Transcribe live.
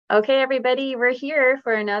Okay, everybody, we're here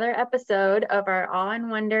for another episode of our Awe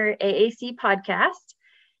and Wonder AAC podcast,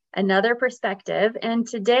 Another Perspective. And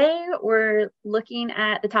today we're looking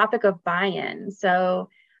at the topic of buy-in.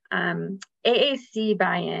 AAC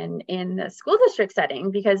buy-in in the school district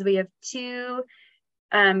setting, because we have two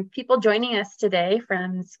people joining us today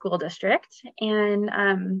from school district.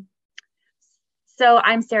 And so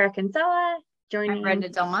I'm Sarah Kinsella, joining. I'm Brenda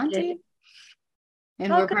Del Monte,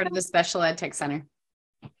 and we're part of the Special Ed Tech Center.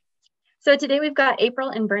 So today we've got April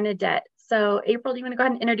and Bernadette. So April, do you want to go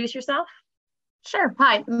ahead and introduce yourself? Sure.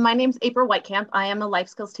 Hi, my name's April Whitecamp. I am a life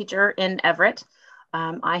skills teacher in Everett.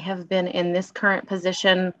 I have been in this current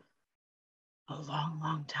position a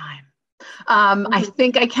long time. I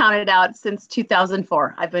think I counted out since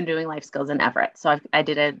 2004. I've been doing life skills in Everett. So I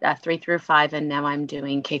did a 3 through 5, and now I'm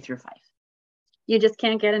doing K through 5. You just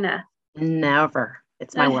can't get enough. Never.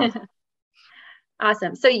 It's my world.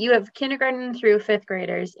 Awesome. So you have kindergarten through 5th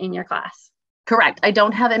graders in your class. Correct. I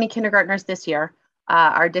don't have any kindergartners this year.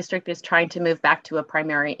 Our district is trying to move back to a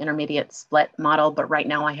primary intermediate split model, but right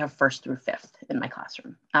now I have 1st through 5th in my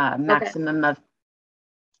classroom. Maximum of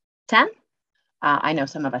 10. I know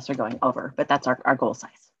some of us are going over, but that's our goal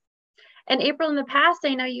size. And April, in the past,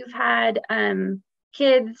 I know you've had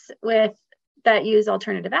kids that use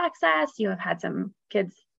alternative access. You have had some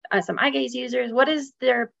kids, some eye gaze users. What is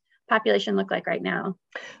their population look like right now?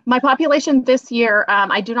 My population this year,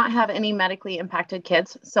 I do not have any medically impacted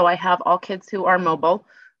kids. So I have all kids who are mobile.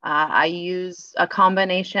 I use a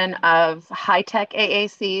combination of high-tech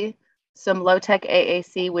AAC, some low-tech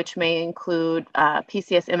AAC, which may include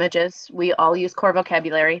PCS images. We all use core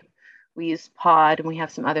vocabulary. We use POD, and we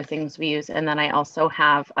have some other things we use. And then I also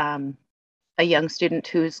have a young student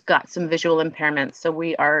who's got some visual impairments. So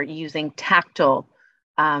we are using tactile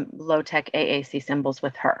low-tech AAC symbols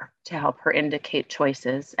with her to help her indicate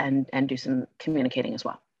choices and do some communicating as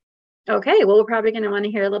well. Okay, well, we're probably going to want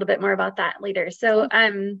to hear a little bit more about that later. So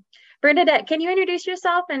Bernadette, can you introduce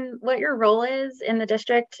yourself and what your role is in the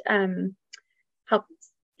district,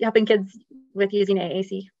 helping kids with using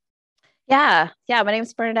AAC? Yeah, my name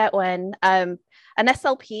is Bernadette Wen. I'm an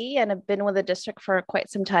SLP and I've been with the district for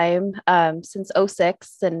quite some time, since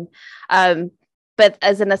 2006. But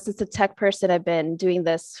as an assistive tech person, I've been doing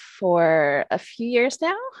this for a few years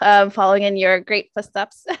now, following in your great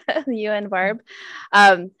footsteps, you and Barb.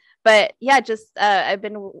 But yeah, I've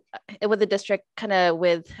been with the district kind of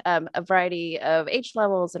with a variety of age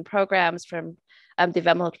levels and programs from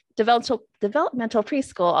developmental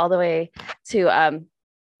preschool all the way to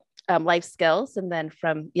life skills, and then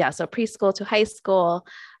so preschool to high school.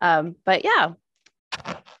 But yeah.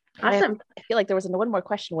 Awesome. I feel like there was one more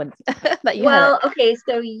question that you had. Okay,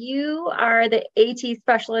 so you are the AT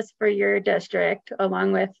specialist for your district,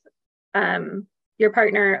 along with your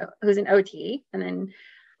partner who's an OT, and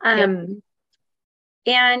then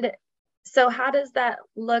and so how does that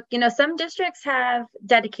look? Some districts have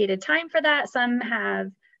dedicated time for that. Some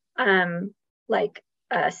have like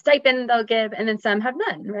a stipend they'll give, and then some have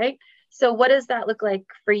none, right? So what does that look like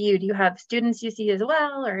for you? Do you have students you see as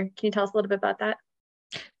well, or can you tell us a little bit about that?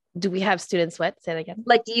 Do we have students? What? Say that again.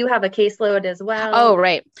 Like, do you have a caseload as well? Oh,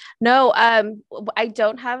 right. No, I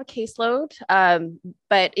don't have a caseload.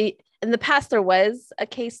 But in the past there was a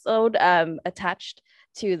caseload attached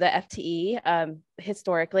to the FTE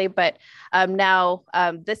historically, but now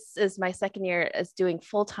this is my second year as doing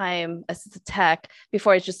full-time assistive tech.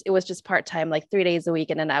 Before it was just part-time, like 3 days a week,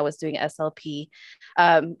 and then I was doing SLP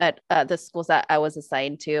at the schools that I was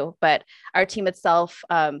assigned to. But our team itself,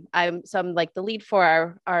 I'm like the lead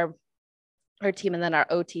for our team, and then our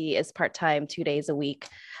OT is part-time 2 days a week,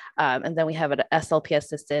 and then we have an SLP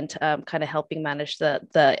assistant kind of helping manage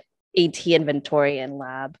the AT inventory and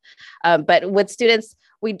lab. But with students,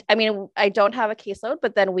 I don't have a caseload,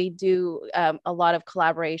 but then we do a lot of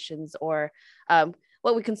collaborations or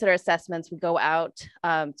what we consider assessments. We go out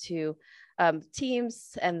to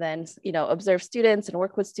teams and then, observe students and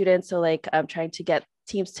work with students. So like trying to get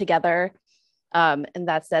teams together in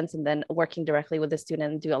that sense, and then working directly with the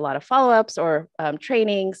student and do a lot of follow-ups or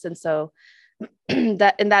trainings. And so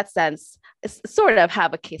that in that sense, sort of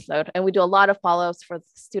have a caseload, and we do a lot of follow-ups for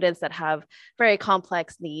students that have very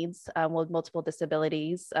complex needs with multiple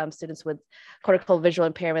disabilities, students with cortical visual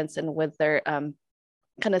impairments, and with their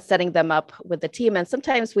kind of setting them up with the team. And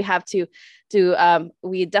sometimes we have to do,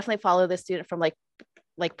 we definitely follow the student from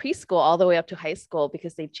like preschool all the way up to high school,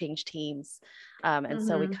 because they change teams. And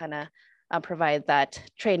so we kind of provide that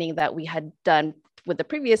training that we had done with the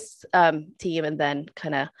previous team, and then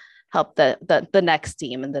kind of help the next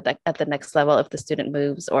team and at the next level if the student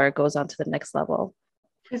moves or goes on to the next level.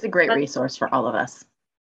 It's a great resource for all of us.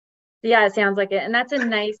 Yeah, it sounds like it. And that's a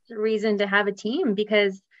nice reason to have a team,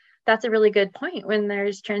 because that's a really good point. When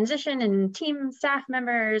there's transition in team staff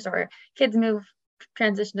members or kids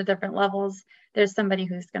transition to different levels, there's somebody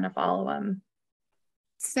who's going to follow them.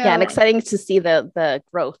 So Yeah, and exciting to see the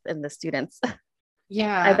growth in the students.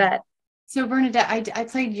 yeah, I bet. So Bernadette, I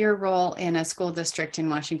played your role in a school district in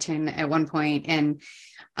Washington at one point, and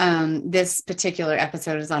this particular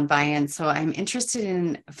episode is on buy-in. So I'm interested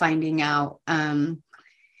in finding out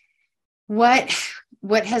what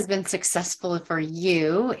has been successful for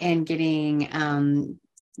you in getting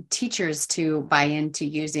teachers to buy into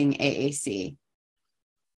using AAC.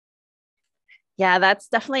 Yeah, that's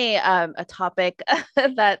definitely a topic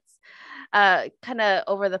that's kind of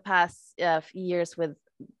over the past few years with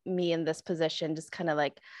me in this position, just kind of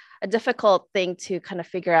like a difficult thing to kind of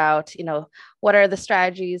figure out, what are the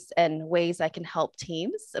strategies and ways I can help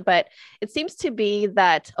teams. But it seems to be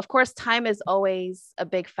that, of course, time is always a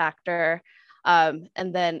big factor. And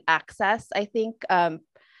then access, I think,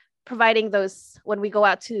 providing those when we go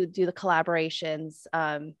out to do the collaborations,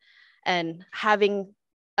 and having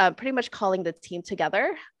pretty much calling the team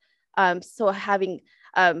together. So having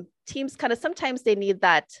teams kind of sometimes they need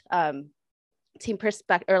that team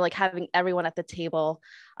perspective, or like having everyone at the table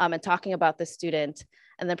and talking about the student,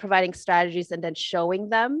 and then providing strategies and then showing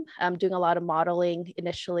them, doing a lot of modeling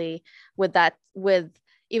initially with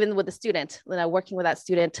even with the student, working with that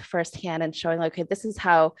student firsthand and showing like, okay, this is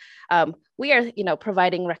how we are,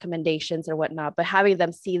 providing recommendations or whatnot, but having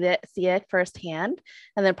them see it firsthand,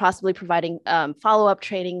 and then possibly providing follow-up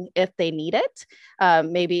training if they need it.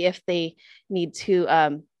 Maybe if they need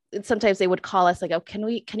to, sometimes they would call us like, oh, can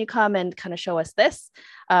you come and kind of show us this?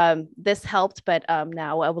 This helped, but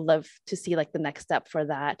now I would love to see like the next step for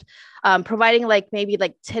that. Providing like maybe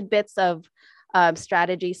like tidbits of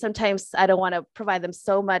strategy. Sometimes I don't want to provide them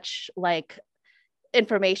so much like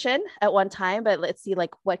information at one time, but let's see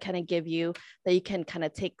like what can I give you that you can kind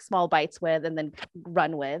of take small bites with and then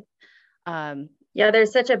run with. Yeah,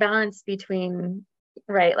 there's such a balance between,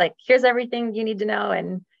 right, like here's everything you need to know,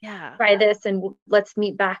 and try this, and let's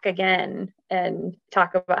meet back again and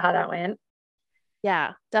talk about how that went.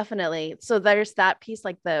 Yeah, definitely. So there's that piece,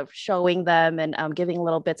 like the showing them and giving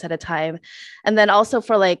little bits at a time. And then also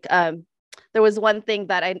for like, there was one thing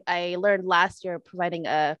that I learned last year, providing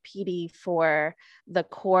a PD for the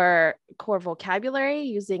core vocabulary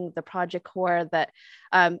using the project core that,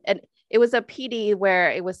 and it was a PD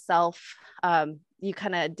where it was you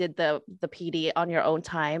kind of did the PD on your own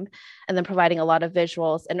time, and then providing a lot of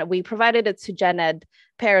visuals. And we provided it to gen ed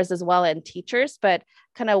pairs as well and teachers, but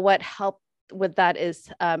kind of what helped with that is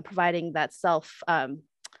providing that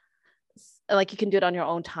like you can do it on your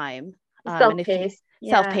own time. Self-paced.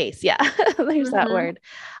 Self-paced, yeah. There's that word.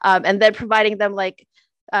 And then providing them like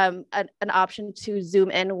an option to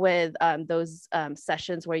zoom in with those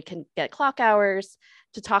sessions where you can get clock hours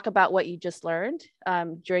to talk about what you just learned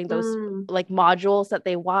during those like modules that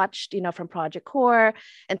they watched, from Project Core,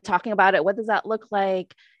 and talking about it. What does that look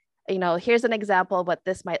like? Here's an example of what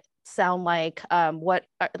this might sound like.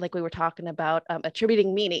 Like we were talking about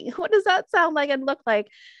attributing meaning. What does that sound like and look like?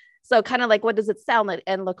 So kind of like, what does it sound like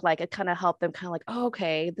and look like? It kind of helped them kind of like, oh,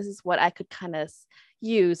 okay, this is what I could kind of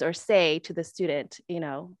use or say to the student,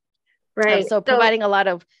 Right. So providing a lot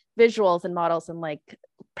of visuals and models and like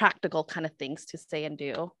practical kind of things to say and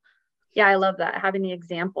do. Yeah, I love that, having the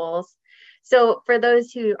examples. So for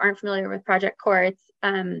those who aren't familiar with Project Core, it's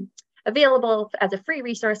available as a free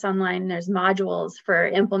resource online. There's modules for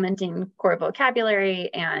implementing core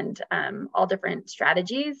vocabulary and all different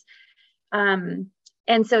strategies.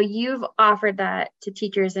 And so you've offered that to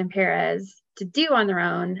teachers and paras to do on their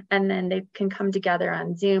own, and then they can come together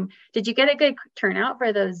on Zoom. Did you get a good turnout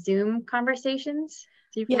for those Zoom conversations?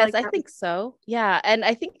 Yes, I think so. Yeah. And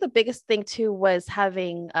I think the biggest thing too was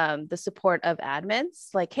having the support of admins,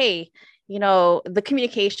 like, hey, the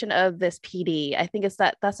communication of this PD. I think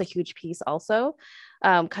that's a huge piece also.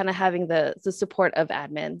 Kind of having the support of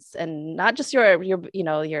admins, and not just your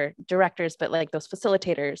directors, but like those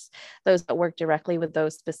facilitators, those that work directly with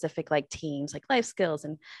those specific like teams, like life skills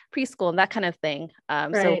and preschool and that kind of thing.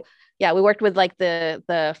 Right. So yeah, we worked with like the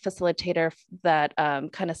facilitator that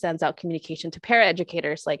kind of sends out communication to para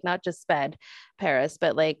educators, like not just SPED paras,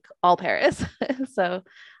 but like all paras. So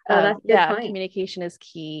that's a good point. Communication is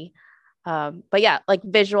key. But yeah, like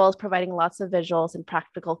visuals, providing lots of visuals and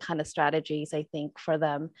practical kind of strategies, I think, for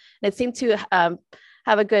them. And it seemed to have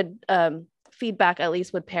a good feedback, at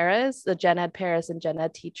least with paras, the gen ed paras and gen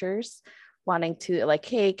ed teachers, wanting to like,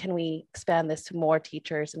 hey, can we expand this to more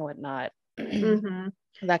teachers and whatnot?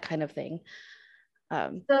 That kind of thing.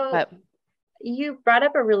 you brought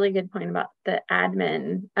up a really good point about the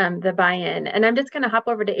admin, the buy-in, and I'm just going to hop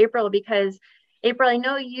over to April because April, I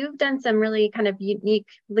know you've done some really kind of unique,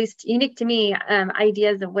 at least unique to me,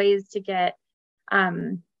 ideas of ways to get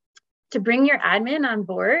to bring your admin on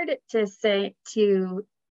board to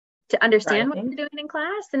understand what you're doing in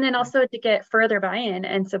class, and then also to get further buy-in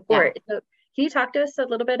and support. So can you talk to us a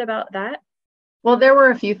little bit about that? Well, there were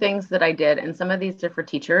a few things that I did, and some of these are for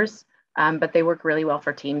teachers, but they work really well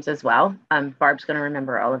for teams as well. Barb's going to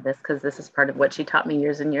remember all of this because this is part of what she taught me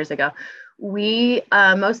years and years ago.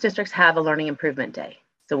 Most districts have a learning improvement day.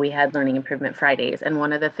 So we had learning improvement Fridays. And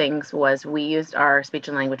one of the things was we used our speech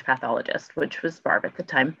and language pathologist, which was Barb at the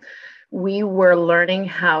time. We were learning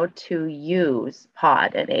how to use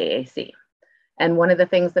POD and AAC. And one of the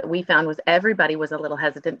things that we found was everybody was a little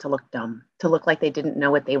hesitant to look dumb, to look like they didn't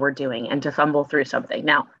know what they were doing and to fumble through something.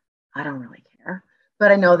 Now, I don't really care,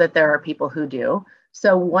 but I know that there are people who do.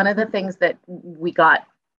 So one of the things that we got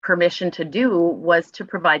permission to do was to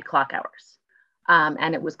provide clock hours.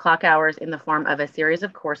 And it was clock hours in the form of a series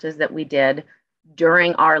of courses that we did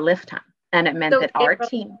during our lift time. And it meant that our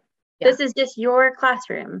team. This is just your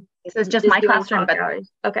classroom. This is just my classroom, but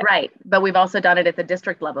okay. Right. But we've also done it at the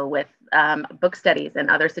district level with book studies and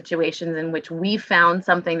other situations in which we found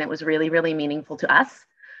something that was really, really meaningful to us.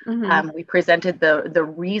 We presented the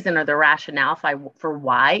reason or the rationale for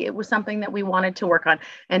why it was something that we wanted to work on.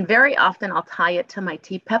 And very often I'll tie it to my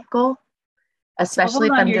TPEP goal, especially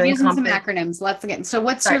if I'm you're doing using some acronyms. Let's get, so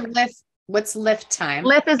what's your lift? What's lift time?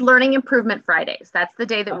 Lift is Learning Improvement Fridays. That's the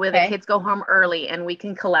day that where the kids go home early and we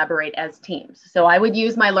can collaborate as teams. So I would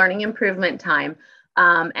use my learning improvement time.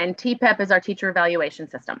 And TPEP is our teacher evaluation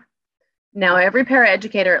system. Now, every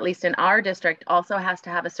paraeducator, at least in our district, also has to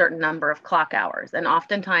have a certain number of clock hours. And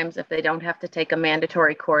oftentimes, if they don't have to take a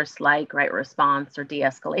mandatory course like right response or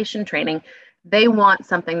de-escalation training, they want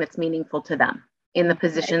something that's meaningful to them in the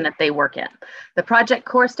position that they work in. The project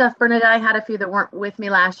core stuff, Bernadette, I had a few that weren't with me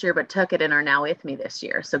last year, but took it and are now with me this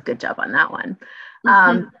year. So good job on that one.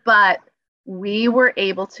 But we were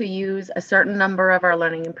able to use a certain number of our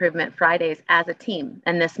Learning Improvement Fridays as a team.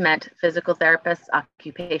 And this meant physical therapists,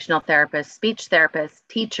 occupational therapists, speech therapists,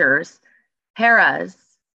 teachers, paras,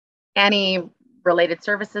 any related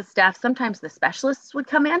services staff. Sometimes the specialists would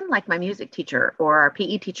come in, like my music teacher or our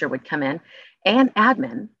PE teacher would come in, and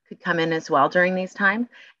admin could come in as well during these times.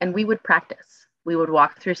 And we would practice. We would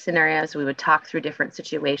walk through scenarios, we would talk through different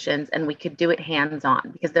situations, and we could do it hands-on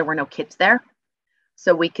because there were no kids there.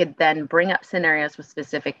 So we could then bring up scenarios with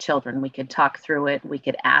specific children. We could talk through it. We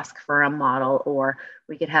could ask for a model, or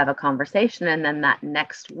we could have a conversation. And then that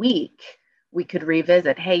next week, we could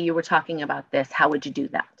revisit, hey, you were talking about this. How would you do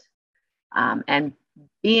that? And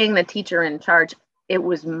being the teacher in charge,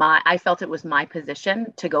 I felt it was my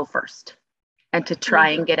position to go first and to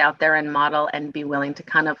try and get out there and model and be willing to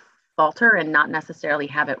kind of falter and not necessarily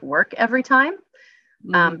have it work every time.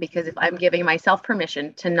 Because if I'm giving myself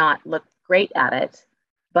permission to not look great at it,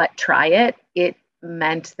 but try it, it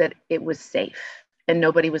meant that it was safe and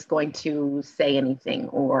nobody was going to say anything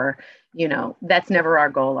or, that's never our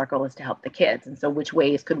goal. Our goal is to help the kids. And so which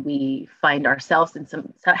ways could we find ourselves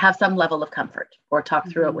and have some level of comfort or talk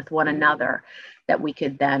through it with one another that we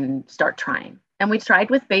could then start trying. And we tried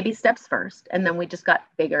with baby steps first, and then we just got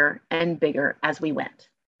bigger and bigger as we went.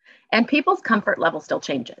 And people's comfort level still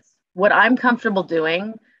changes. What I'm comfortable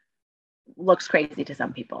doing looks crazy to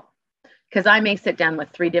some people, because I may sit down with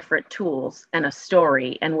 3 different tools and a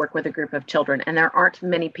story and work with a group of children. And there aren't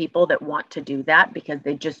many people that want to do that because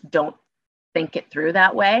they just don't think it through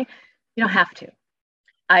that way. You don't have to.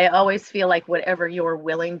 I always feel like whatever you're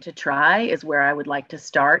willing to try is where I would like to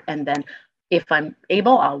start. And then if I'm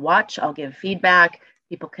able, I'll watch, I'll give feedback.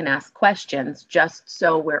 People can ask questions just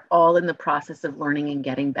so we're all in the process of learning and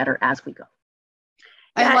getting better as we go.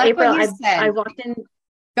 I like April, what you said. I walked in.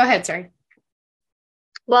 Go ahead, sorry.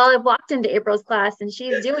 Well, I've walked into April's class and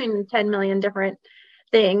she's doing 10 million different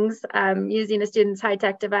things, using a student's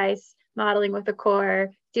high-tech device, modeling with a core,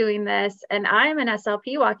 doing this. And I'm an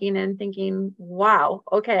SLP walking in thinking, wow,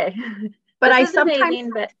 okay. But I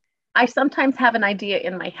sometimes have an idea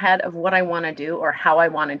in my head of what I want to do or how I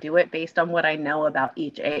want to do it based on what I know about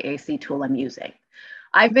each AAC tool I'm using.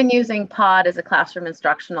 I've been using POD as a classroom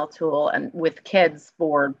instructional tool and with kids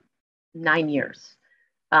for 9 years.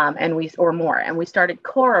 And we started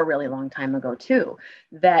core a really long time ago too,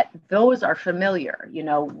 that those are familiar.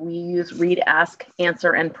 We use read, ask,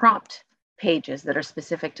 answer, and prompt pages that are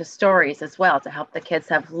specific to stories as well to help the kids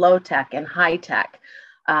have low tech and high tech.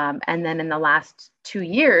 And then in the last 2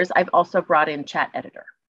 years, I've also brought in chat editor.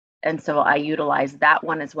 And so I utilize that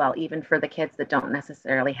one as well, even for the kids that don't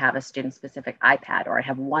necessarily have a student specific iPad, or I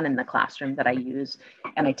have one in the classroom that I use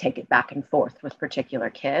and I take it back and forth with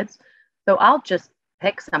particular kids. So I'll just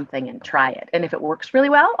pick something and try it. And if it works really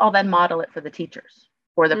well, I'll then model it for the teachers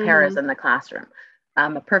or the paras in the classroom.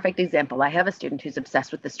 A perfect example, I have a student who's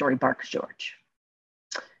obsessed with the story Barks George.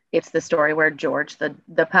 It's the story where George,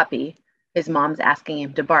 the puppy, his mom's asking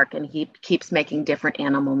him to bark and he keeps making different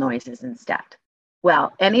animal noises instead.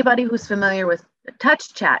 Well, anybody who's familiar with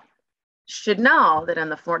touch chat should know that on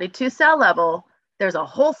the 42 cell level, there's a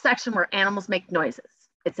whole section where animals make noises.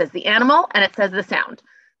 It says the animal and it says the sound.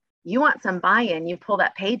 You want some buy-in, you pull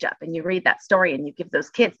that page up and you read that story and you give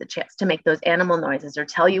those kids the chance to make those animal noises or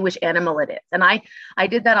tell you which animal it is. And I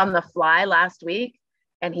did that on the fly last week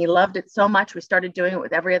and he loved it so much. We started doing it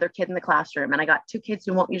with every other kid in the classroom. And I got 2 kids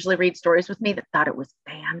who won't usually read stories with me that thought it was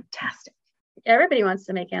fantastic. Everybody wants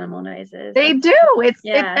to make animal noises. They do.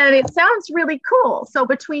 And it sounds really cool. So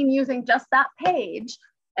between using just that page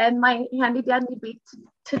and my handy dandy beat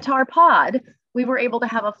Tatar pod, we were able to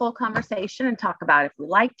have a full conversation and talk about if we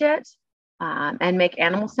liked it and make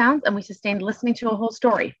animal sounds. And we sustained listening to a whole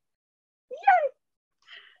story. Yay!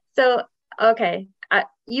 So, okay.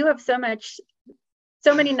 You have so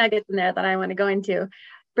many nuggets in there that I want to go into.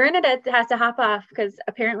 Bernadette has to hop off because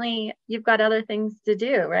apparently you've got other things to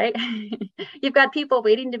do, right? You've got people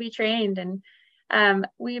waiting to be trained, and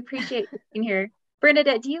we appreciate you being here.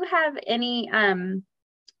 Bernadette, do you have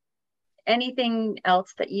anything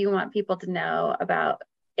else that you want people to know about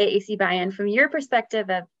AAC buy-in from your perspective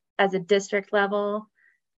as a district level?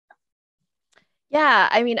 Yeah,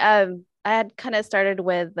 I mean, I had kind of started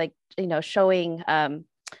with showing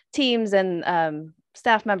teams and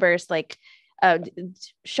staff members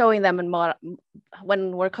showing them, and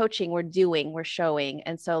when we're coaching, we're showing.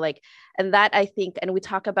 And so and that I think, and we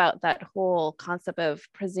talk about that whole concept of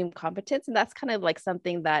presumed competence. And that's kind of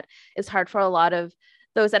something that is hard for a lot of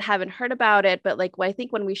those that haven't heard about it. But I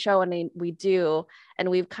think when we show and we do, and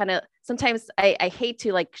we've kind of, sometimes I hate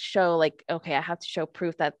to show okay, I have to show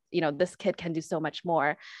proof that, this kid can do so much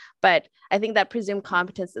more. But I think that presumed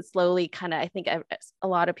competence is slowly kind of, I think a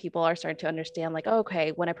lot of people are starting to understand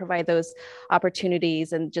okay, when I provide those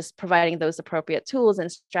opportunities and just providing those appropriate tools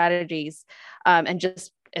and strategies and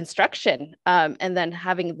just instruction and then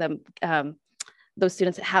having them, those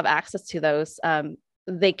students have access to those,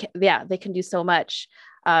 they can do so much.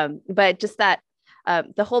 But just that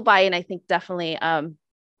the whole buy-in, I think definitely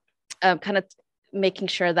kind of making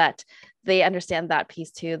sure that they understand that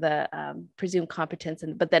piece too, the presumed competence,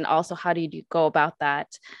 but then also how do you go about that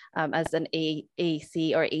as an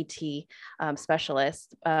AAC or AT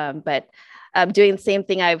specialist. But doing the same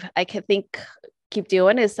thing I can keep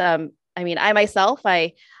doing is I mean, I myself,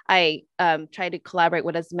 I try to collaborate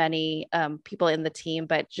with as many people in the team,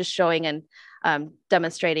 but just showing and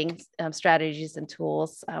demonstrating strategies and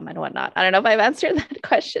tools and whatnot. I don't know if I've answered that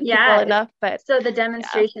question well enough, but so the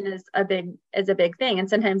demonstration is a big thing, and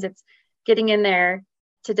sometimes it's getting in there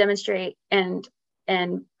to demonstrate and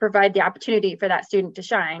provide the opportunity for that student to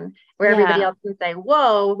shine, where everybody else can say,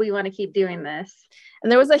 "Whoa, we want to keep doing this."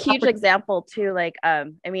 And there was a huge example too, I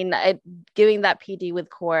mean, giving that PD with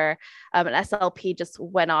core, an SLP just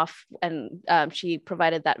went off and she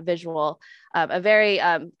provided that visual, a very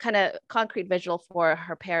kind of concrete visual for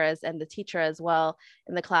her paras and the teacher as well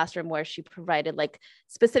in the classroom, where she provided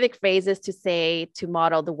specific phrases to say to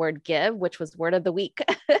model the word give, which was word of the week.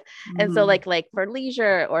 And so for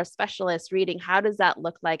leisure or specialist reading, how does that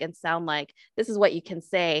look like and sound like? This is what you can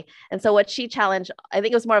say. And so what she challenged, I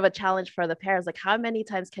think it was more of a challenge for the paras, how many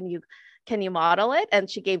times can you model it? And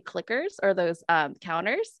she gave clickers or those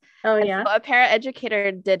counters. Oh, and yeah. So a para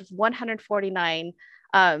educator did 149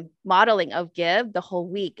 modeling of give the whole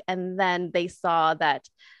week. And then they saw that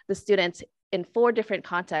the students in 4 different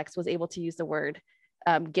contexts was able to use the word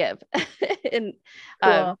give in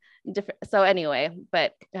different. So anyway,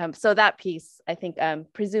 but so that piece, I think,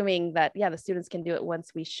 presuming that, the students can do it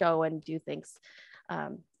once we show and do things.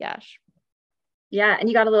 Yeah, and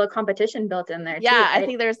you got a little competition built in there too. Yeah, right? I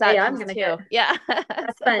think there's that too. Yeah,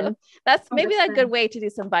 that's fun. That's maybe a good way to do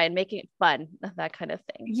some buy-in, making it fun, that kind of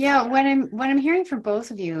thing. Yeah, what I'm hearing from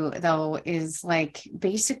both of you though is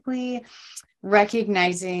basically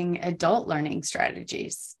recognizing adult learning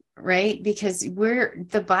strategies, right? Because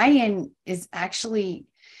the buy-in is actually,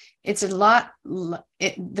 it's a lot.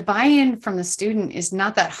 The buy-in from the student is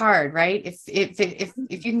not that hard, right? If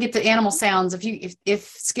you can get the animal sounds, if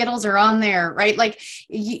Skittles are on there, right?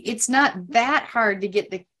 It's not that hard to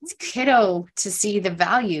get the kiddo to see the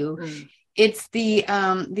value. It's the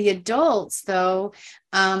adults though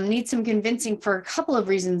need some convincing for a couple of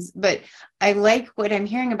reasons, but I like what I'm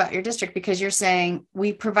hearing about your district, because you're saying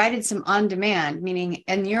we provided some on demand, meaning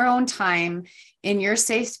in your own time, in your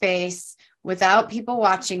safe space, without people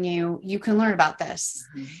watching you, you can learn about this.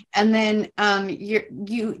 And then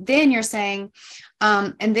you're saying,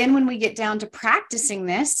 and then when we get down to practicing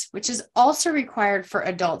this, which is also required for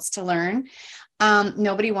adults to learn,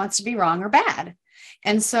 nobody wants to be wrong or bad.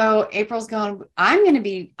 And so April's going, I'm going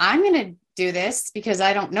to do this because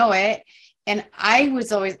I don't know it. And I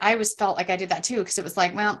always felt like I did that too, because it was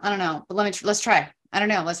like, well, I don't know, but let's try. I don't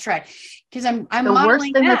know, let's try. Because I'm the worst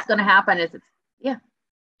thing that. that's going to happen is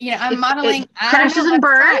I'm modeling. It crashes and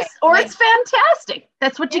burns, or it's fantastic.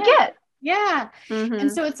 That's what you get. Yeah. Mm-hmm.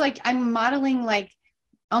 And so it's like, I'm modeling like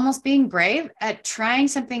almost being brave at trying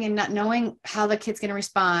something and not knowing how the kid's going to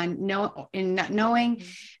respond, and not knowing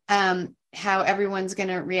how everyone's going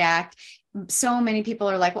to react. So many people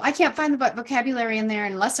are like, well, I can't find the vocabulary in there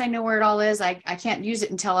unless I know where it all is. I can't use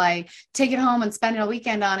it until I take it home and spend a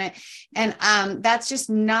weekend on it. And that's just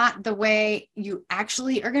not the way you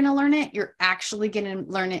actually are going to learn it. You're actually going to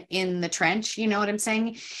learn it in the trench. You know what I'm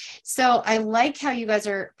saying? So I like how you guys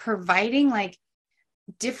are providing like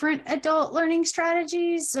different adult learning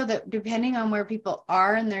strategies, so that depending on where people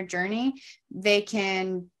are in their journey, they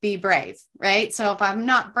can be brave, right? So if I'm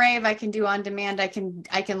not brave, I can do on demand. I can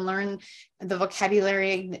learn the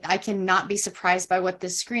vocabulary. I can not be surprised by what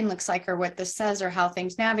this screen looks like or what this says or how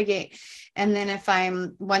things navigate. And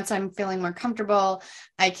then once I'm feeling more comfortable,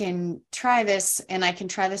 I can try this, and I can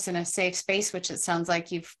try this in a safe space, which it sounds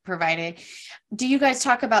like you've provided. Do you guys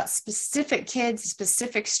talk about specific kids,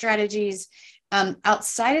 specific strategies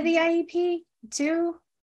outside of the IEP too?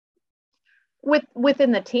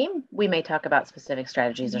 Within the team, we may talk about specific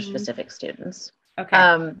strategies or specific students. Okay.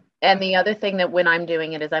 And the other thing that when I'm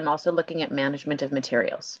doing it is I'm also looking at management of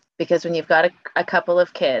materials, because when you've got a couple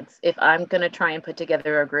of kids, if I'm going to try and put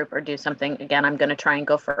together a group or do something, again, I'm going to try and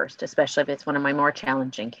go first, especially if it's one of my more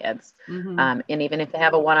challenging kids. And even if they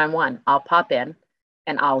have a one-on-one, I'll pop in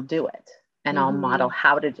and I'll do it. And I'll model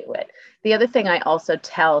how to do it. The other thing I also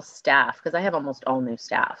tell staff, because I have almost all new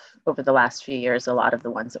staff over the last few years, a lot of the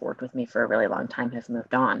ones that worked with me for a really long time have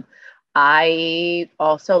moved on. I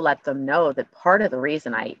also let them know that part of the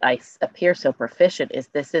reason I appear so proficient is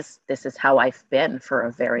this is how I've been for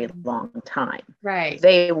a very long time. Right.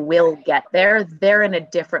 They will get there. They're in a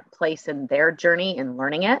different place in their journey in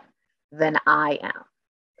learning it than I am.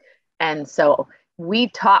 And so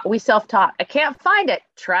we self-taught. I can't find it.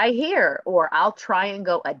 Try here, or I'll try and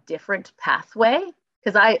go a different pathway,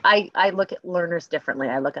 because I look at learners differently.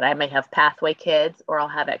 I may have pathway kids, or I'll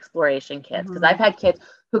have exploration kids, because I've had kids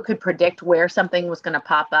who could predict where something was going to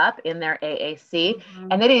pop up in their AAC,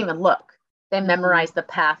 and they didn't even look. They memorized the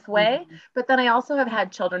pathway. But then I also have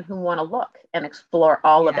had children who want to look and explore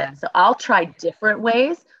all of it. So I'll try different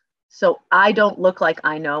ways, so I don't look like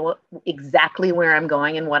I know exactly where I'm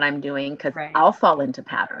going and what I'm doing, because I'll fall into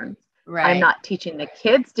patterns. I'm not teaching the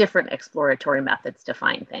kids different exploratory methods to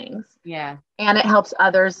find things. Yeah. And it helps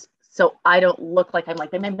others, so I don't look like I'm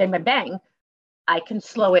like bang, bang, bang, bang, bang. I can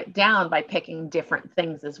slow it down by picking different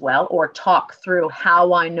things as well, or talk through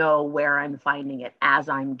how I know where I'm finding it as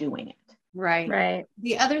I'm doing it. Right.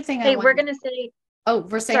 The other thing we're going to say,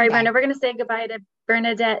 we're saying sorry, bye. Brenda, we're going to say goodbye to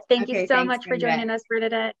Bernadette. Thank you so much for joining us,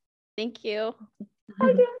 Bernadette. Thank you.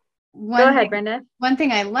 Go ahead, Brenda. One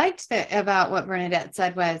thing I liked about what Bernadette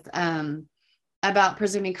said was about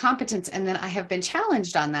presuming competence. And then I have been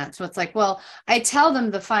challenged on that. So it's like, well, I tell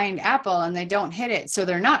them to find apple and they don't hit it, so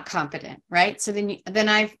they're not competent, right? So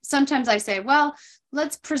then sometimes I say, well,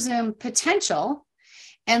 let's presume potential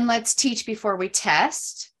and let's teach before we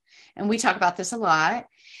test. And we talk about this a lot.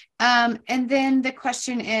 And then the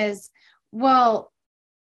question is, well,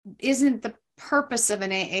 isn't the purpose of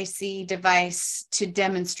an AAC device to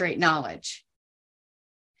demonstrate knowledge?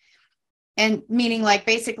 And meaning like,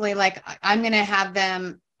 basically like, I'm going to have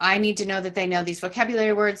them, I need to know that they know these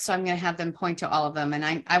vocabulary words. So I'm going to have them point to all of them.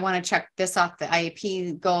 And I want to check this off the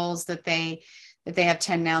IEP goals, that they have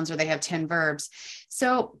 10 nouns or they have 10 verbs.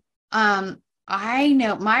 So I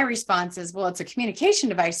know my response is, well, it's a communication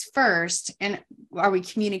device first. And are we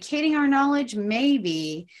communicating our knowledge?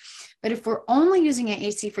 Maybe. But if we're only using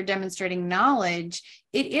AAC for demonstrating knowledge,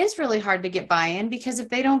 it is really hard to get buy-in, because if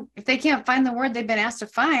they can't find the word they've been asked to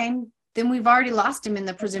find, then we've already lost them in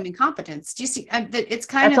the presuming competence. Do you see? It's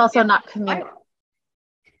kind of also not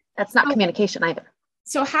that's not communication either.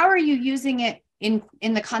 So how are you using it in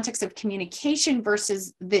the context of communication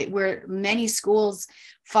versus where many schools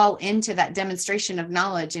fall into that demonstration of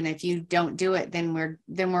knowledge, and if you don't do it, then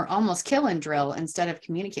we're almost kill and drill instead of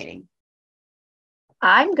communicating?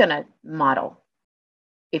 I'm going to model.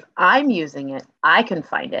 If I'm using it, I can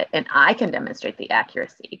find it and I can demonstrate the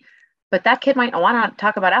accuracy. But that kid might want to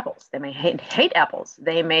talk about apples. They may hate apples.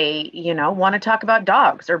 They may, want to talk about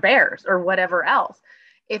dogs or bears or whatever else.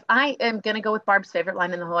 If I am going to go with Barb's favorite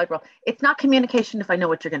line in the whole wide world, it's not communication if I know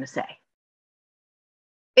what you're going to say.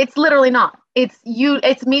 It's literally not. It's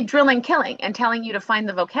me drilling, killing, and telling you to find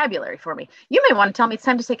the vocabulary for me. You may want to tell me it's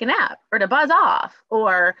time to take a nap or to buzz off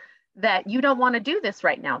or that you don't want to do this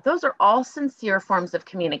right now. Those are all sincere forms of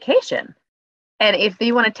communication. And if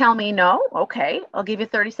you want to tell me no, okay, I'll give you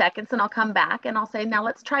 30 seconds and I'll come back and I'll say, now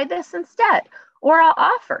let's try this instead. Or I'll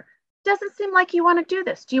offer, doesn't seem like you want to do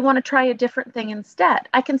this. Do you want to try a different thing instead?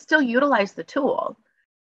 I can still utilize the tool.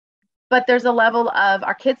 But there's a level of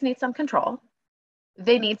our kids need some control.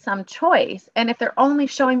 They need some choice. And if they're only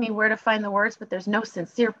showing me where to find the words, but there's no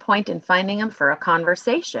sincere point in finding them for a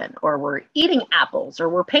conversation, or we're eating apples, or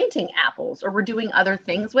we're painting apples, or we're doing other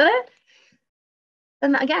things with it,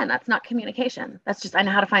 then again, that's not communication. That's just, I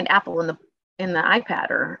know how to find apple in the iPad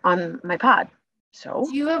or on my pod. So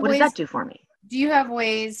what does that do for me? Do you have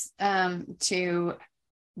ways to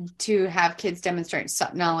have kids demonstrate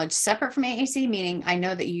knowledge separate from AAC? Meaning, I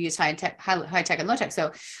know that you use high tech and low tech.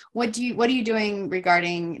 So what are you doing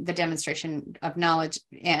regarding the demonstration of knowledge?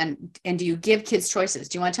 And do you give kids choices?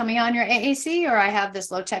 Do you want to tell me on your AAC, or I have this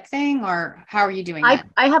low tech thing, or how are you doing that?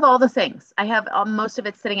 I have all the things. I have most of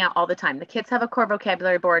it sitting out all the time. The kids have a core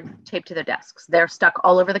vocabulary board taped to their desks. They're stuck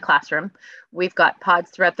all over the classroom. We've got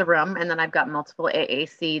pods throughout the room, and then I've got multiple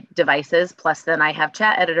AAC devices. Plus then I have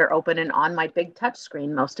Chat Editor open and on my big touch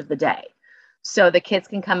screen most of the day. So the kids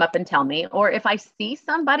can come up and tell me, or if I see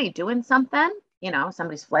somebody doing something,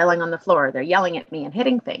 somebody's flailing on the floor, they're yelling at me and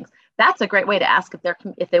hitting things. That's a great way to ask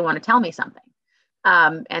if they want to tell me something.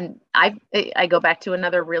 And I go back to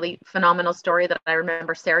another really phenomenal story that I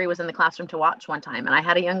remember. Sari was in the classroom to watch one time, and I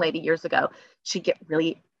had a young lady years ago. She'd get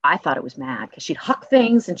really, I thought it was mad because she'd huck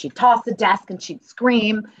things and she'd toss the desk and she'd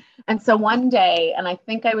scream. And so one day, and I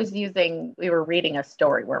think we were reading a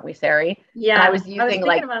story, weren't we, Sari? Yeah, and I was using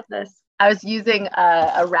about this. I was using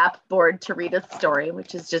a rap board to read a story,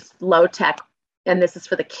 which is just low tech. And this is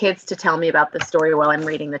for the kids to tell me about the story while I'm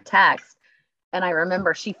reading the text. And I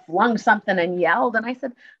remember she flung something and yelled. And I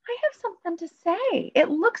said, I have something to say. It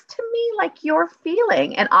looks to me like you're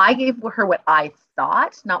feeling. And I gave her what I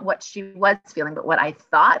thought, not what she was feeling, but what I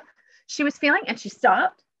thought she was feeling. And she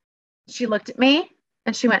stopped. She looked at me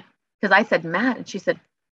and she went, because I said mad. And she said,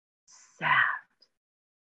 sad.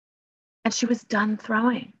 And she was done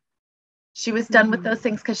throwing. She was done with those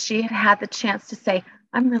things because she had had the chance to say,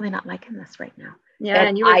 I'm really not liking this right now. Yeah,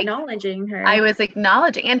 and you were acknowledging her. I was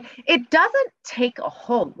acknowledging. And it doesn't take a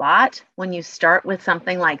whole lot when you start with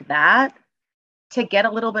something like that to get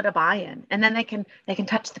a little bit of buy-in. And then they can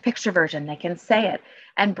touch the picture version. They can say it.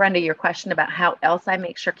 And Brenda, your question about how else I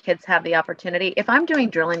make sure kids have the opportunity. If I'm doing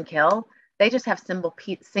drill and kill, they just have single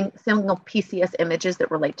PCS images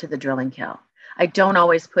that relate to the drill and kill. I don't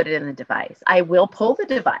always put it in the device. I will pull the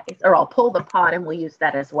device, or I'll pull the pod and we'll use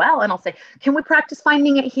that as well. And I'll say, can we practice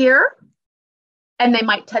finding it here? And they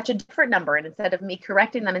might touch a different number. And instead of me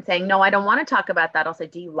correcting them and saying, no, I don't want to talk about that, I'll say,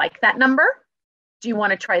 do you like that number? Do you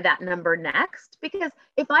want to try that number next? Because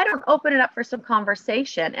if I don't open it up for some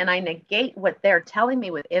conversation and I negate what they're telling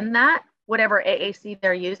me within that, whatever AAC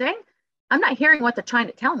they're using, I'm not hearing what they're trying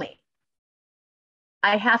to tell me.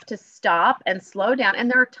 I have to stop and slow down. And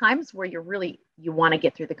there are times where you want to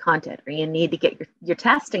get through the content, or you need to get your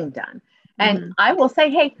testing done. And I will say,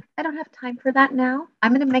 hey, I don't have time for that now.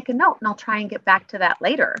 I'm going to make a note and I'll try and get back to that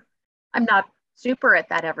later. I'm not super at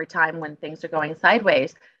that every time when things are going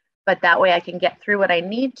sideways, but that way I can get through what I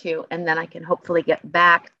need to, and then I can hopefully get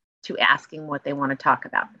back to asking what they want to talk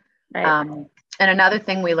about. Right. And another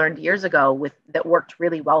thing we learned years ago that worked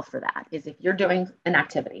really well for that is if you're doing an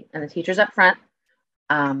activity and the teacher's up front,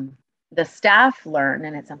 the staff learn,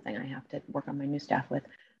 and it's something I have to work on my new staff with,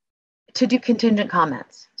 to do contingent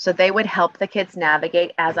comments. So they would help the kids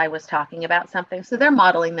navigate as I was talking about something. So they're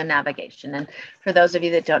modeling the navigation. And for those of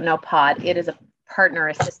you that don't know POD, it is a partner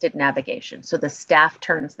assisted navigation. So the staff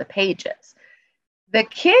turns the pages. The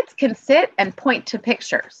kids can sit and point to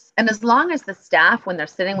pictures. And as long as the staff, when they're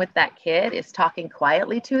sitting with that kid, is talking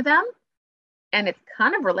quietly to them, and it's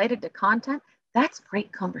kind of related to content, that's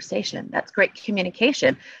great conversation. That's great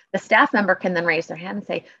communication. The staff member can then raise their hand and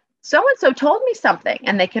say, so-and-so told me something,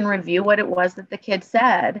 and they can review what it was that the kid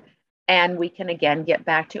said. And we can again get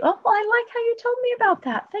back to, oh, well, I like how you told me about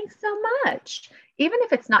that. Thanks so much. Even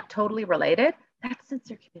if it's not totally related, that's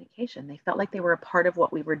sincere communication. They felt like they were a part of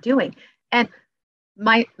what we were doing. And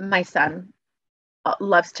my son,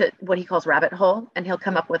 loves to what he calls rabbit hole, and he'll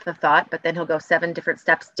come up with a thought, but then he'll go 7 different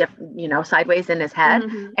steps, sideways in his head,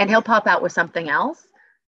 and he'll pop out with something else.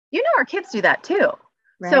 Our kids do that too.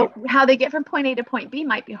 Right. So how they get from point A to point B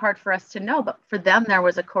might be hard for us to know, but for them, there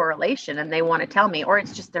was a correlation and they want to tell me, or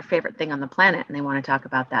it's just their favorite thing on the planet and they want to talk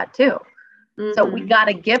about that too. So we got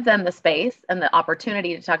to give them the space and the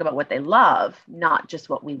opportunity to talk about what they love, not just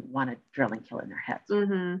what we want to drill and kill in their heads.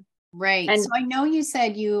 Right. And so I know you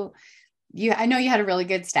said I know you had a really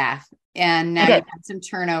good staff, and now you've had some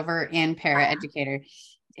turnover in paraeducator.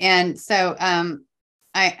 And so,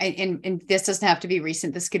 and this doesn't have to be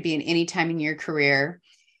recent. This could be in any time in your career.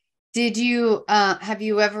 Have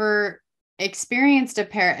you ever experienced a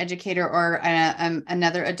paraeducator or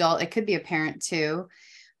another adult? It could be a parent too,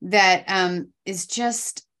 that is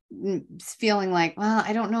just feeling like, well,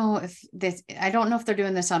 I don't know if they're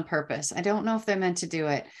doing this on purpose. I don't know if they're meant to do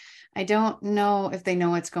it. I don't know if they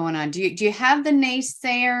know what's going on. Do you have the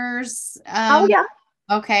naysayers? Oh yeah.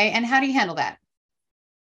 Okay. And how do you handle that?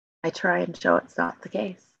 I try and show it's not the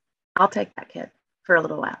case. I'll take that kid for a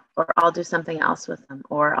little while, or I'll do something else with them,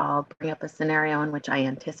 or I'll bring up a scenario in which I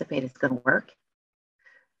anticipate it's going to work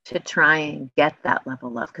to try and get that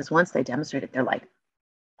level of, because once they demonstrate it, they're like,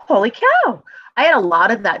 holy cow. I had a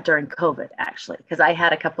lot of that during COVID, actually, because I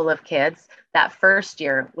had a couple of kids. That first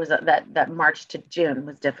year was that March to June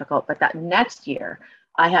was difficult, but that next year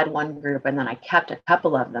I had one group, and then I kept a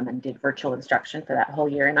couple of them and did virtual instruction for that whole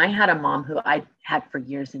year. And I had a mom who I had for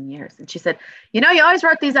years and years, and she said, you always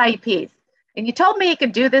wrote these IEPs, and you told me you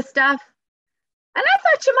could do this stuff. And I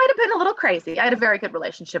thought she might have been a little crazy. I had a very good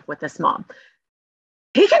relationship with this mom.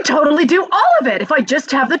 He can totally do all of it if I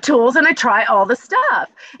just have the tools and I try all the stuff.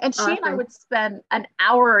 And she and I would spend an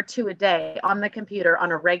hour or two a day on the computer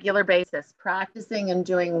on a regular basis, practicing and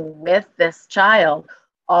doing with this child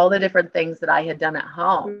all the different things that I had done at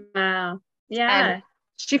home. Wow. Yeah. And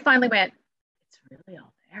she finally went, it's really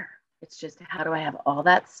all there. It's just, how do I have all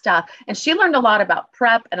that stuff? And she learned a lot about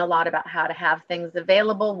prep and a lot about how to have things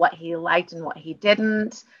available, what he liked and what he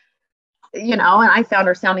didn't. And I found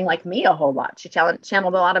her sounding like me a whole lot. She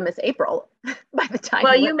channeled a lot of Miss April by the time.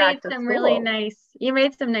 Well, you made some really nice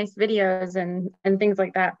videos and things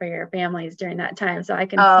like that for your families during that time. So I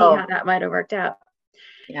can see how that might have worked out.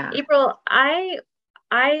 Yeah. April, I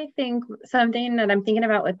think something that I'm thinking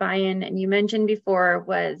about with buy-in, and you mentioned before,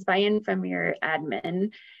 was buy-in from your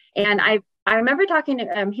admin. And I remember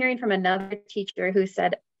hearing from another teacher who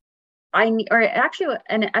said, an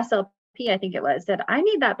SLP, I think it was, that I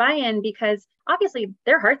need that buy-in because obviously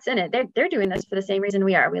their heart's in it. They're doing this for the same reason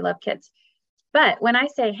we are. We love kids. But when I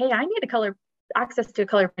say, hey, I need access to a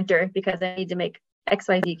color printer because I need to make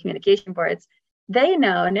XYZ communication boards, they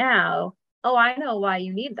know now, I know why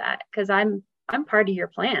you need that, because I'm part of your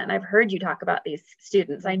plan. I've heard you talk about these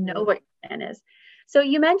students. I know what your plan is. So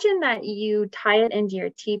you mentioned that you tie it into your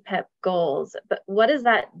TPEP goals, but what does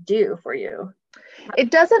that do for you?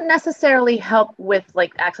 It doesn't necessarily help with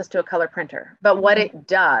access to a color printer, but what it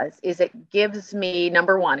does is it gives me,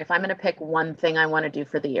 number one, if I'm going to pick one thing I want to do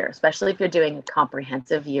for the year, especially if you're doing a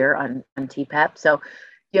comprehensive year on TPEP. So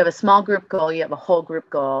you have a small group goal, you have a whole group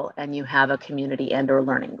goal, and you have a community and or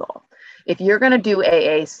learning goal. If you're going to do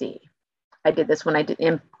AAC, I did this when I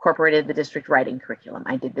incorporated the district writing curriculum.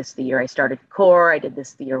 I did this the year I started CORE. I did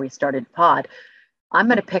this the year we started POD. I'm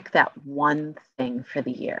going to pick that one thing for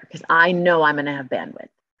the year because I know I'm going to have bandwidth,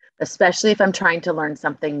 especially if I'm trying to learn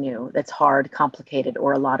something new that's hard, complicated,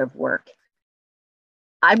 or a lot of work.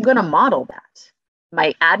 I'm going to model that.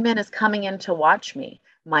 My admin is coming in to watch me.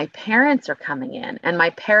 My parents are coming in and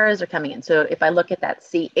my paras are coming in. So if I look at that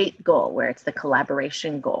C8 goal where it's the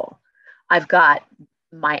collaboration goal, I've got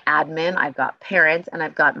my admin, I've got parents, and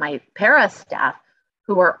I've got my para staff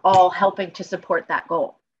who are all helping to support that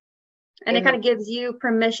goal. And it kind of gives you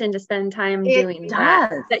permission to spend time doing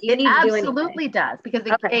that you need to do anyway. It absolutely does, because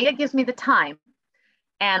it gives me the time,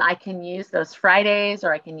 and I can use those Fridays,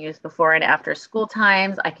 or I can use before and after school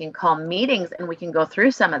times. I can call meetings and we can go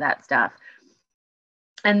through some of that stuff.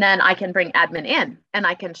 And then I can bring admin in and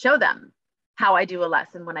I can show them how I do a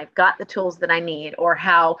lesson when I've got the tools that I need, or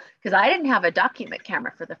because I didn't have a document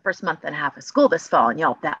camera for the first month and a half of school this fall. And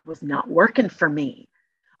that was not working for me.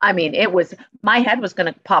 I mean, my head was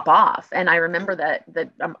going to pop off. And I remember that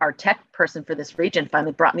our tech person for this region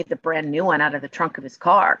finally brought me the brand new one out of the trunk of his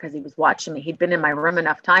car because he was watching me. He'd been in my room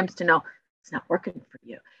enough times to know it's not working for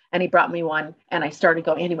you. And he brought me one and I started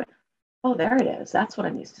going, and he went, oh, there it is. That's what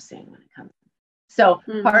I'm used to seeing when it comes. So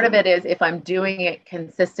part of it is if I'm doing it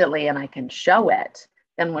consistently and I can show it,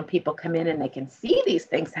 then when people come in and they can see these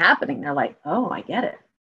things happening, they're like, oh, I get it.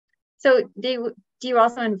 So do you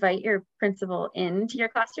also invite your principal into your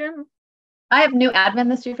classroom? I have new admin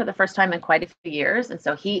this year for the first time in quite a few years. And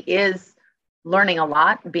so he is learning a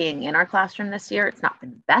lot being in our classroom this year. It's not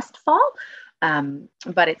been the best fall,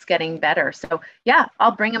 but it's getting better. So yeah,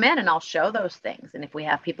 I'll bring them in and I'll show those things. And if we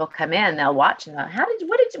have people come in, they'll watch and go,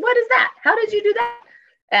 what is that? How did you do that?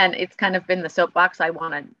 And it's kind of been the soapbox I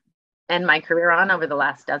want to end my career on over the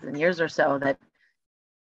last dozen years or so, that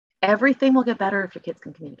everything will get better if your kids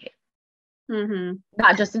can communicate. Mm-hmm.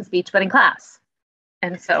 Not just in speech, but in class.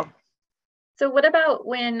 And so what about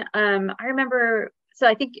when, I remember, so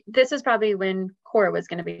I think this is probably when core was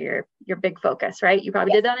going to be your big focus, right? You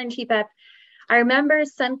probably did that in TPEP. I remember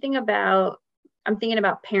something about, I'm thinking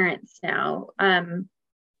about parents now.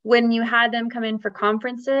 When you had them come in for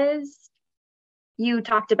conferences, you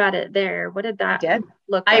talked about it there. What did that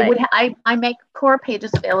look like? I make core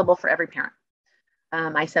pages available for every parent.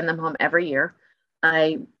 I send them home every year.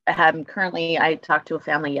 I talked to a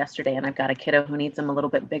family yesterday, and I've got a kiddo who needs them a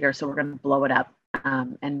little bit bigger. So we're going to blow it up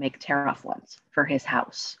and make tear-off ones for his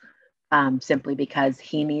house, simply because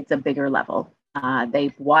he needs a bigger level.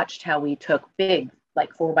 They've watched how we took big,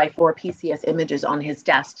 like 4x4 PCS images on his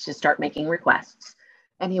desk to start making requests.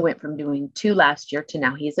 And he went from doing 2 last year to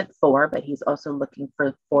now he's at 4, but he's also looking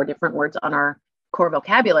for 4 different words on our core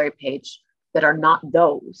vocabulary page that are not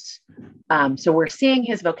those. So we're seeing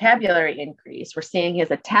his vocabulary increase. We're seeing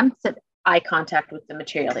his attempts at eye contact with the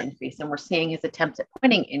material increase, and we're seeing his attempts at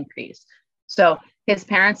pointing increase. So his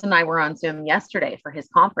parents and I were on Zoom yesterday for his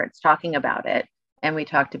conference talking about it. And we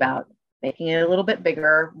talked about making it a little bit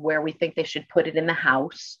bigger, where we think they should put it in the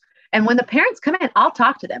house. And when the parents come in, I'll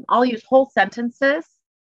talk to them. I'll use whole sentences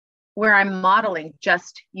where I'm modeling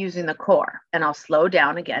just using the core, and I'll slow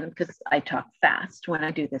down again because I talk fast when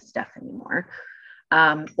I do this stuff anymore.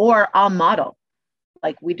 Or I'll model,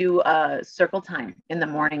 like we do a circle time in the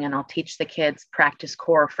morning, and I'll teach the kids practice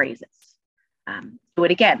core phrases. Do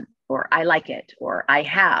it again, or I like it, or I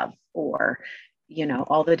have, or,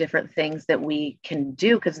 all the different things that we can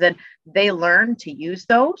do, because then they learn to use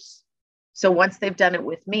those. So once they've done it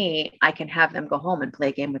with me, I can have them go home and play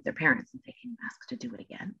a game with their parents, and they can ask to do it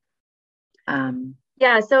again.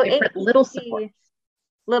 So little supports.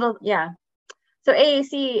 So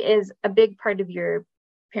AAC is a big part of your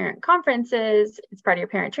parent conferences. It's part of your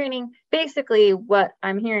parent training. Basically, what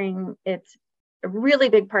I'm hearing, it's a really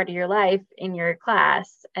big part of your life in your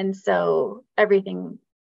class. And so everything.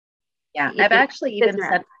 Yeah,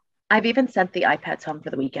 I've even sent the iPads home for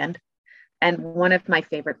the weekend. And one of my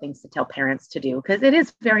favorite things to tell parents to do, because it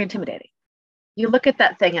is very intimidating. You look at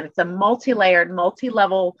that thing and it's a multi-layered,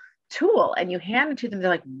 multi-level tool, and you hand it to them. They're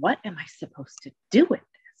like, what am I supposed to do with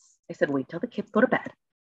this? I said, wait till the kids go to bed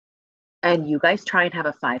and you guys try and have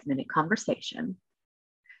a 5-minute conversation.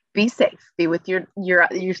 Be safe, be with your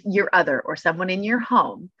other or someone in your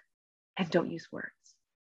home, and don't use words.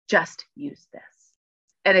 Just use this.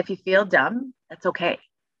 And if you feel dumb, that's okay,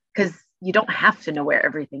 because you don't have to know where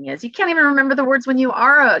everything is. You can't even remember the words when you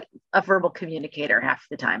are a verbal communicator half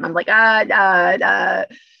the time. I'm like,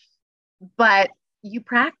 but you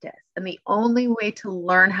practice. And the only way to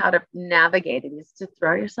learn how to navigate it is to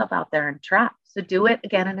throw yourself out there and try. So do it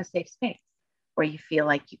again in a safe space where you feel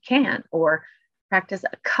like you can, or practice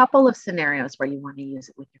a couple of scenarios where you want to use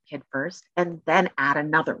it with your kid first, and then add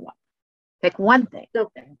another one. Pick one thing.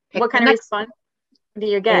 So what kind of response do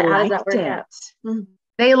you get? How does that work out?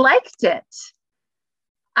 They liked it.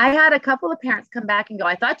 I had a couple of parents come back and go,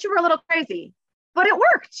 I thought you were a little crazy, but it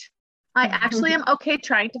worked. I actually am okay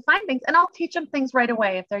trying to find things, and I'll teach them things right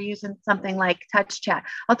away. If they're using something like touch chat,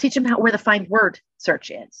 I'll teach them where the find word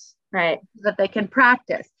search is, right? So that they can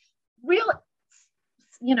practice real,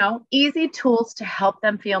 easy tools to help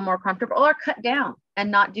them feel more comfortable, or cut down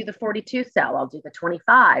and not do the 42 cell. I'll do the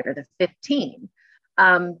 25 or the 15,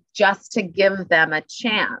 just to give them a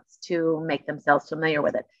chance to make themselves familiar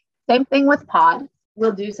with it. Same thing with Pod.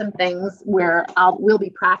 We'll do some things where we'll be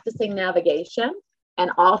practicing navigation, and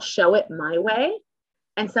I'll show it my way,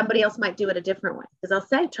 and somebody else might do it a different way, because I'll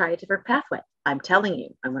say, try a different pathway. I'm telling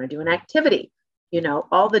you, I want to do an activity,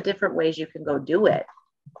 all the different ways you can go do it,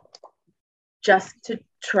 just to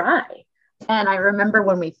try. And I remember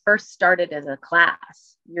when we first started as a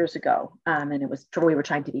class years ago, and we were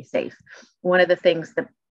trying to be safe. One of the things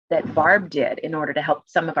that Barb did in order to help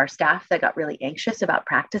some of our staff that got really anxious about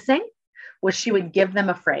practicing was she would give them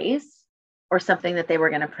a phrase or something that they were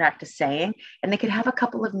going to practice saying, and they could have a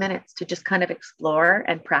couple of minutes to just kind of explore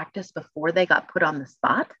and practice before they got put on the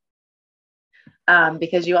spot.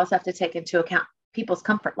 Because you also have to take into account people's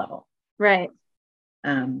comfort level. Right.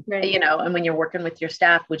 You know, and when you're working with your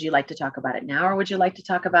staff, would you like to talk about it now, or would you like to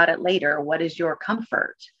talk about it later? What is your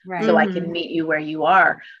comfort? Right. So I can meet you where you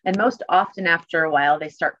are. And most often after a while, they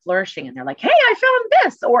start flourishing and they're like, hey, I found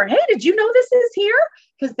this, or hey, did you know this is here?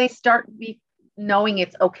 Because they start knowing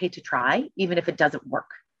it's okay to try, even if it doesn't work.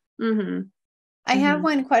 Mm-hmm. I have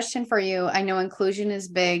one question for you. I know inclusion is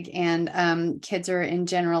big, and kids are in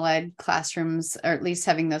general ed classrooms, or at least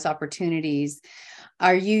having those opportunities.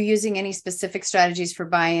 Are you using any specific strategies for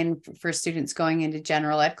buy-in for students going into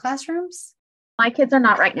general ed classrooms? My kids are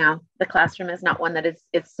not right now. The classroom is not one that is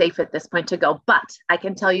safe at this point to go. But I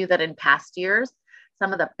can tell you that in past years,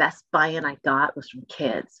 some of the best buy-in I got was from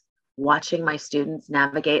kids watching my students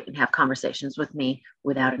navigate and have conversations with me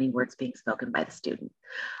without any words being spoken by the student.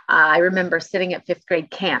 I remember sitting at 5th grade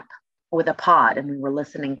camp with a pod, and we were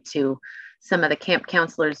listening to some of the camp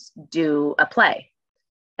counselors do a play.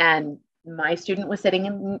 And my student was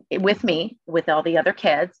sitting with me with all the other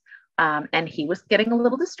kids, and he was getting a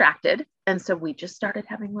little distracted. And so we just started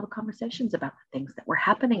having little conversations about the things that were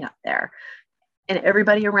happening up there. And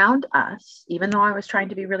everybody around us, even though I was trying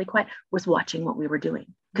to be really quiet, was watching what we were doing,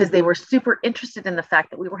 because they were super interested in the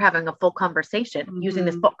fact that we were having a full conversation using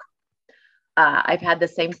this book. I've had the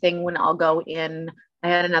same thing when I'll go in. I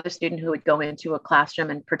had another student who would go into a classroom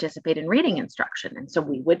and participate in reading instruction. And so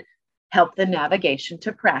we would help the navigation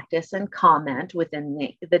to practice and comment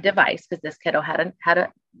within the device, because this kiddo had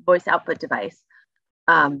a voice output device.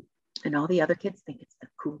 And all the other kids think it's the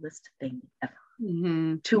coolest thing ever.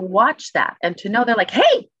 To watch that and to know they're like,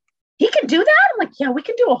 hey, he can do that. I'm like, yeah, we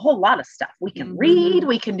can do a whole lot of stuff. We can read,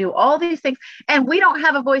 we can do all these things. And we don't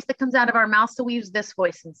have a voice that comes out of our mouth, so we use this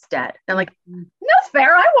voice instead. They're like, no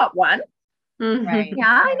fair, I want one. Right. Yeah,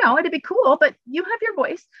 I know, it'd be cool, but you have your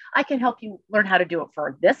voice. I can help you learn how to do it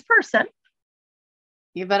for this person.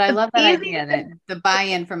 Yeah, but I love that idea that the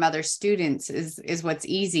buy-in from other students is what's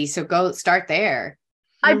easy. So go start there.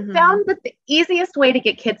 I found that the easiest way to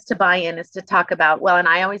get kids to buy in is to talk about, well, and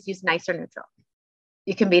I always use nice or neutral.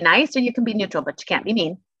 You can be nice or you can be neutral, but you can't be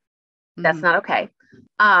mean. That's not okay.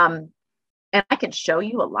 And I can show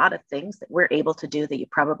you a lot of things that we're able to do that you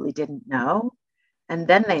probably didn't know. And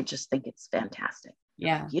then they just think it's fantastic.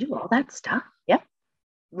 Yeah. You do all that stuff. Yep.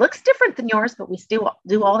 Looks different than yours, but we still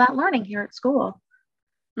do all that learning here at school.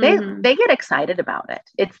 They get excited about it.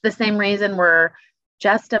 It's the same reason we're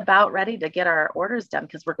just about ready to get our orders done,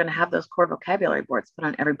 because we're going to have those core vocabulary boards put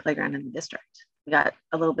on every playground in the district. We got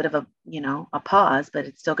a little bit of a pause, but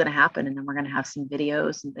it's still going to happen. And then we're going to have some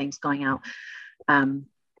videos and things going out,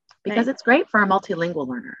 because it's great for our multilingual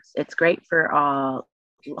learners. It's great for a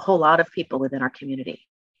whole lot of people within our community.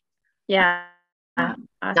 Yeah. Awesome.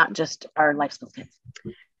 Not just our life skills kids.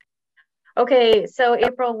 Okay, so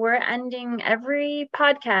April, we're ending every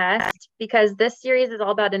podcast because this series is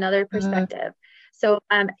all about another perspective. So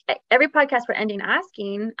every podcast we're ending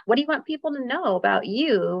asking, what do you want people to know about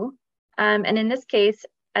you? And in this case,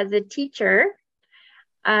 as a teacher,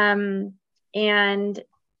 and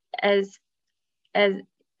as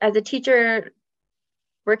a teacher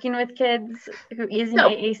working with kids who using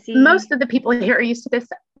AAC. Most of the people here are used to this.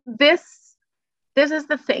 This is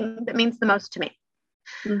the thing that means the most to me.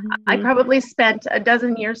 I probably spent a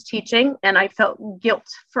dozen years teaching, and I felt guilt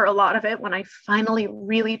for a lot of it when I finally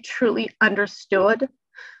really truly understood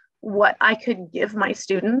what I could give my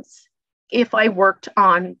students if I worked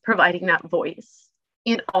on providing that voice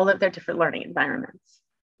in all of their different learning environments.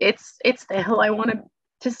 It's the hill I wanted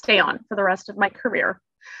to stay on for the rest of my career.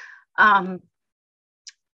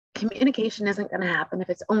 Communication isn't going to happen if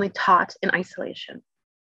it's only taught in isolation.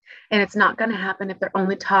 And it's not going to happen if they're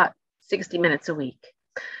only taught 60 minutes a week.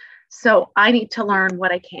 So I need to learn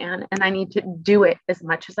what I can, and I need to do it as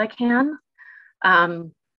much as I can,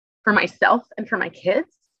 for myself and for my kids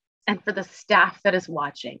and for the staff that is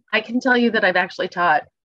watching. I can tell you that I've actually taught,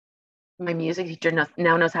 my music teacher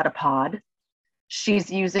now knows how to pod.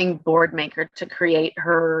 She's using Boardmaker to create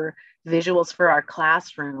her visuals for our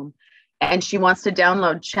classroom. And she wants to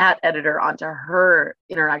download Chat Editor onto her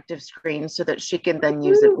interactive screen so that she can then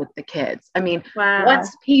use it with the kids. I mean,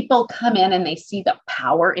 once people come in and they see the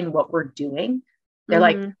power in what we're doing, they're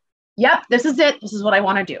like, yep, this is it. This is what I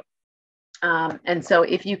want to do. And so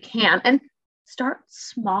if you can, and start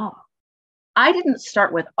small. I didn't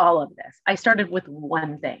start with all of this. I started with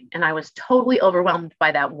one thing, and I was totally overwhelmed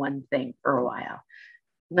by that one thing for a while.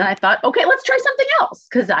 And then I thought, okay, let's try something else,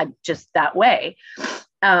 because I'm just that way.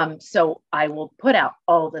 So I will put out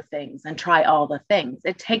all the things and try all the things.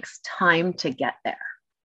 It takes time to get there,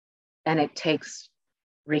 and it takes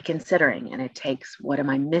reconsidering, and it takes, what am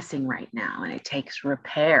I missing right now? And it takes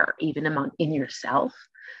repair, even in yourself,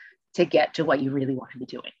 to get to what you really want to be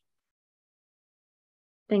doing.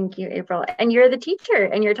 Thank you, April. And you're the teacher,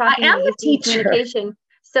 and you're talking I am the AAC teacher. communication.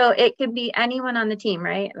 So it could be anyone on the team,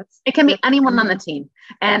 right? It can be anyone on the team.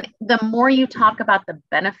 And the more you talk about the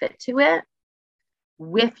benefit to it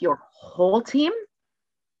with your whole team,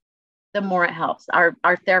 the more it helps. Our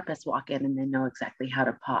therapists walk in and they know exactly how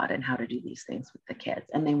to pod and how to do these things with the kids,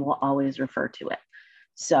 and they will always refer to it.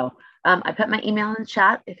 So I put my email in the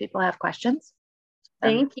chat if people have questions.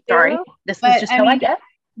 Thank you. Sorry, this is just how I get.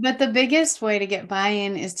 But the biggest way to get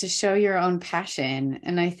buy-in is to show your own passion.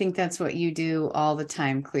 And I think that's what you do all the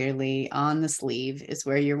time, clearly. On the sleeve is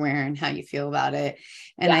where you're wearing how you feel about it.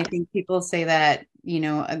 And I think people say that,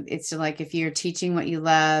 it's like if you're teaching what you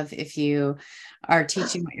love, if you are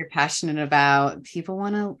teaching what you're passionate about, people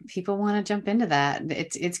want to jump into that.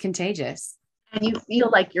 It's contagious. And you feel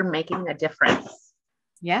like you're making a difference.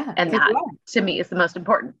 Yeah. And that to me is the most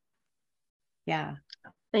important. Yeah.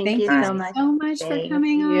 Thank you so much for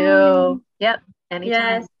coming on. Yep. Anytime.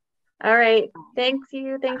 Yes. All right. Thank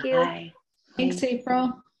you. Bye. Thanks,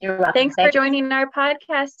 April. You're welcome. Thanks for joining our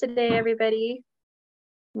podcast today, everybody.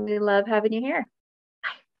 We love having you here.